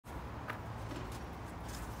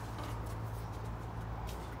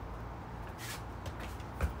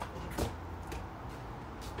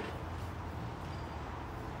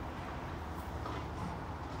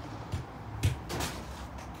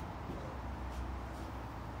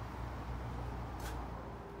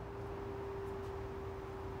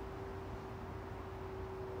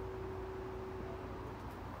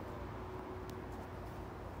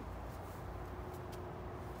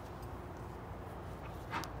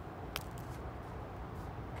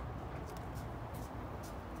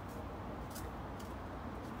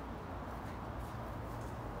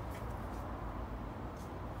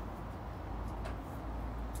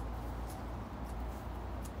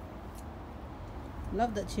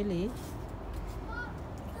Love that chili.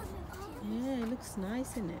 Yeah, it looks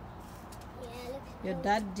nice, isn't it? Yeah, it looks Your good.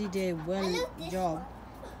 dad did a well job.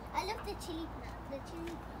 I love the chili plant. The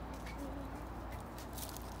chili plant.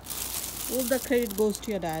 All the credit goes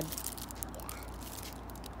to your dad.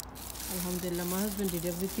 Alhamdulillah, my husband did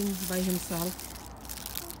everything by himself.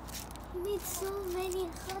 He made so many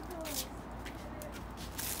Kodus.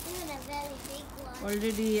 Even a very big one.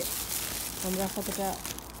 Already, আমরা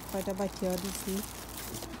কয়টা বাকি দিছি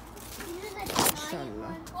Even a tiny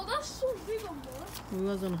Inshallah. one. Oh, that's so big on board. We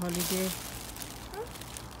was on holiday.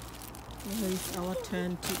 Now it's our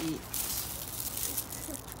turn to eat.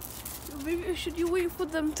 Maybe should you wait for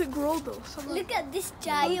them to grow though? Look at this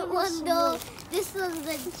giant one though. This one's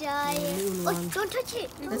a giant. little Oh, one. don't touch it.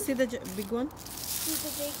 Let's see the big one. See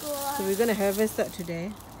the big So one. we're gonna harvest that today.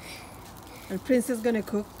 And Prince is gonna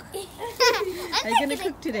cook. I'm Are you not gonna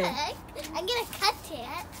cook today? I'm gonna cut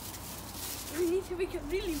it. We need to make it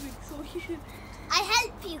really big, so he should. I'll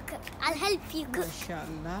help you cook. I'll help you cook.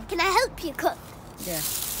 Mashallah. Can I help you cook? Yeah.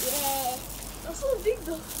 Yeah. That's so big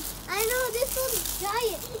though. I know this one's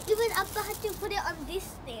giant. Even Abba had to put it on this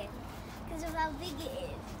thing because of how big it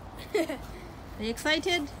is. Are you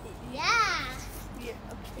excited? Yeah.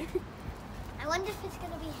 Yeah. Okay. I wonder if it's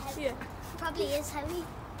gonna be heavy. Yeah. Probably is heavy.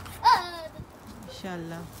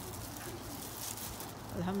 Inshallah.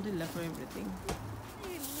 Alhamdulillah for everything.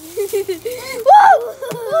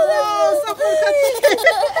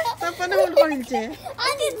 Safwan hold করেছে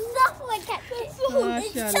I did someone catch it.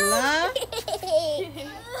 Mashallah.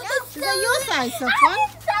 Is that your size, Safwan?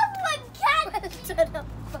 Someone catch it.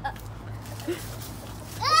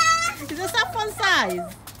 Is it Safwan size?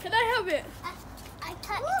 Can I have it? I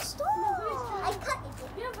cut it. I cut it.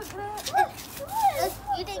 Yeah, but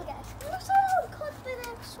You didn't get it. Cut the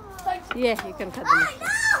next one. Yeah, you can cut them. No,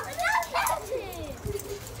 not catch it.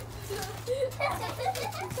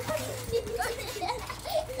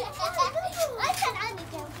 I said I'm a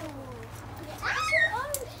careful.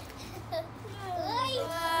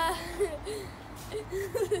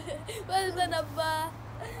 Well done, Abba.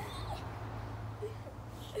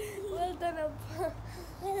 Well done, Abba.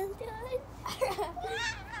 Well done.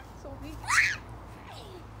 So big.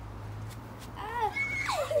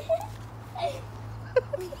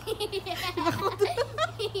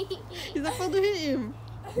 Is that how to hit him?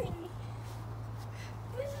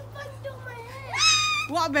 This is bugged on my head.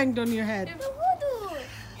 What banged on your head? The Kodu.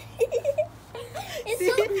 It's See,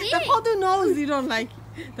 so big. the Kodu knows you don't like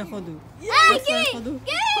the Kodu. Ah, That's why get it, Kodu,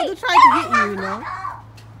 get it. Kodu tried to hit you, you know.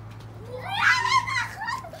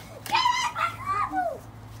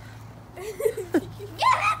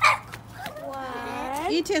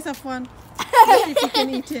 What? Eat it, Safwan. Let's see if you can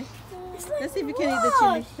eat it. Let's see if you can eat the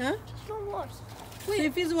chili. Huh? It's not washed. So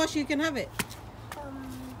if it's washed, you can have it.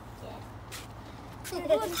 Yeah,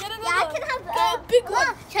 I can have Get a big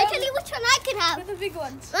one. Shall I tell you which one I can have? Get the big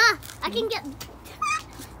ones. I can get.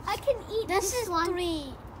 I can eat this is one.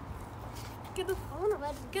 3. Get the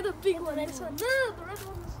red. Get the big one. This one. No, the red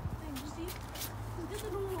one's thing. You see? Get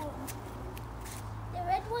the normal one. The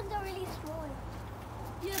red ones are really small.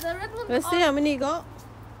 Yeah, the red one. Let's see how many you got.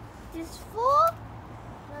 There's 4.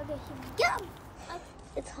 Get 'em.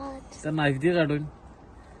 It's hard. The knife দিয়ে কাটুন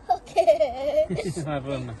Okay.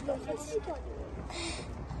 মারবেন না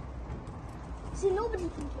See, nobody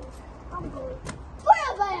can do it. I'm going.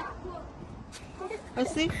 Fire, fire.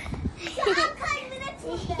 Let's see. I'm cutting the next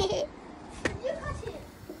one. Then. You cut it.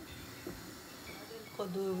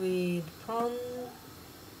 Kodu with prawn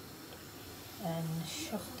and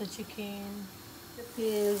shafta chicken. He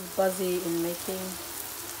is busy in making.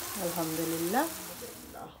 Alhamdulillah.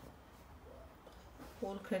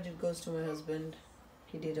 All credit goes to my husband.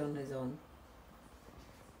 He did on his own.